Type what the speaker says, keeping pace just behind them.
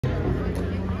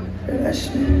And I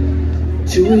spent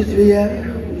 2 or 3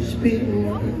 hours beating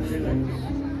my face.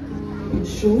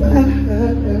 So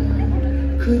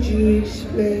could you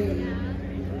explain?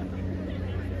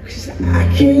 'Cause I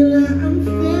can't lie, I'm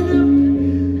fed up.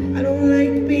 I don't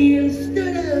like being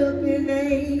stood up and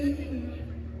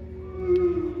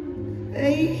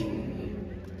hey,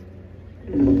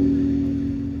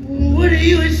 what are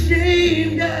you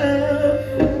ashamed of?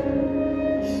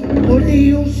 What are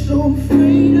you so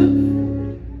afraid of?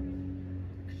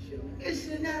 'Cause you're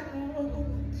missing out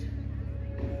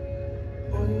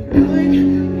on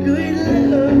good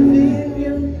loving.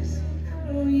 You're missing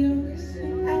out, you're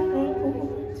missing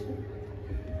out.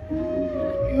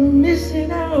 You're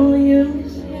missing out, you're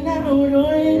missing out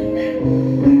on it.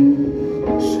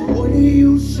 So what are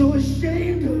you so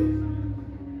ashamed of?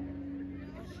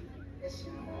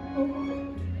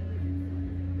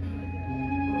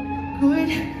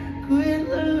 Good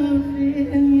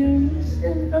loving, you're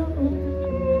missing out.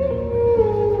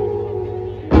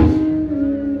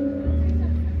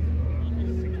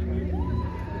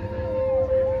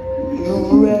 You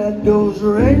ride those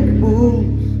Red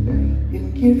Bulls and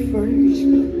get first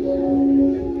place.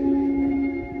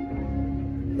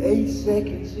 8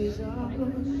 seconds is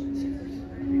ours.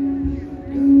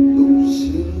 Those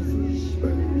silver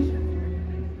spurs,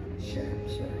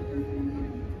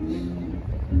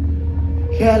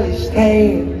 calloused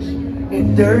hands and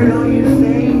dirt on your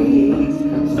face.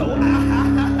 So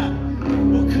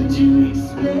what could you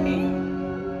explain?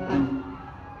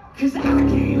 'Cause I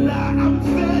can't lie, I'm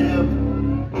fed up.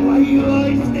 Why you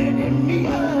always standing me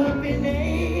up and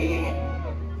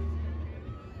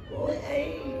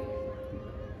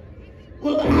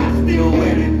well, I still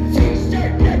wear the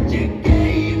t-shirt that you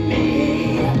gave me.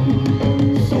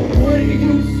 So what are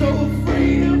you so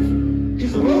afraid of?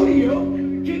 'Cause Rodeo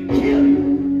can kill you.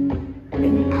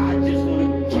 And I just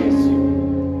wanna kiss you,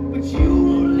 but you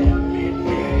won't let me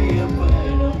near you. But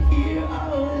I'm here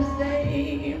all the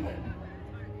same.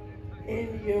 And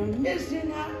you're missing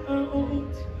out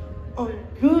on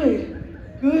good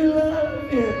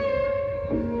love, yeah.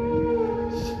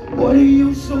 What are you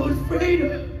so afraid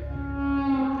of?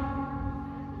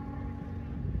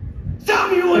 Tell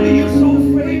me, what are you so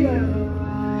afraid of?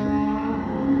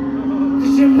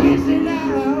 'Cause you're missing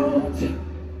out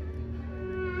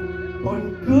on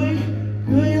good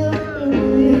love,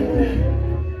 yeah.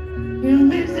 You're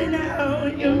missing out on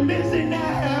good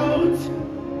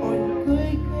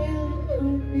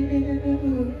love, yeah.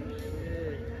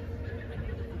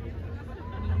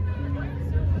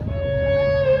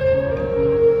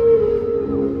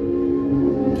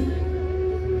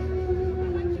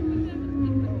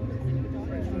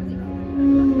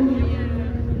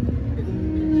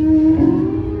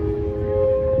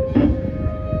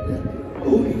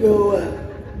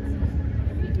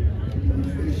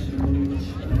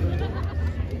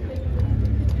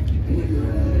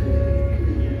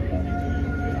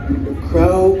 The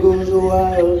crowd goes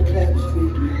wild, claps for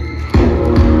you.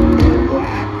 Oh, I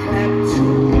clap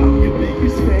too. I'm your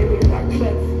biggest fan. I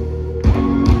clap for you.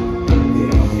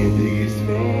 Yeah, I'm your biggest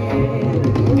fan.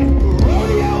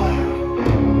 Rodeo out.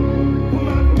 Put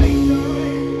my face on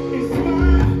and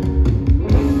smile.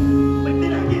 But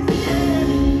then I get scared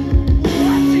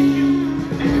watching you.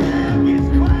 The crowd gets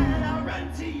quiet. I run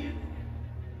to you.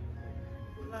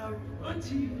 Well, I run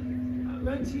to you. I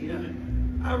run to you.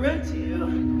 I run to you.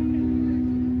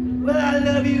 Well, I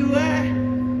love you, I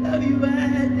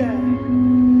die.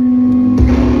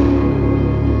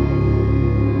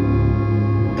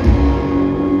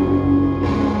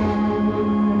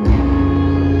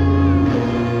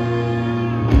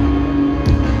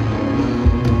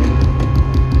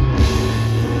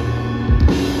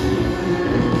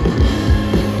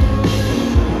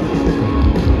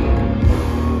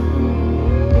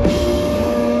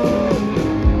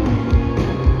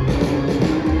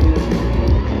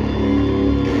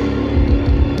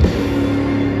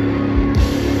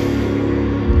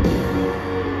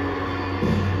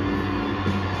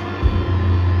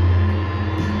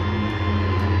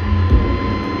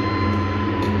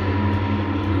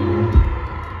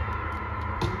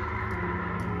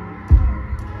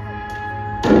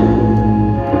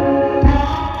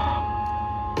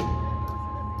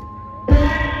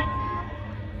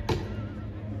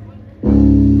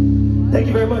 Thank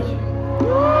you very much.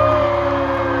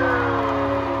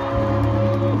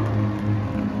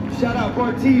 Shout out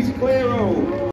Bartiz Claro.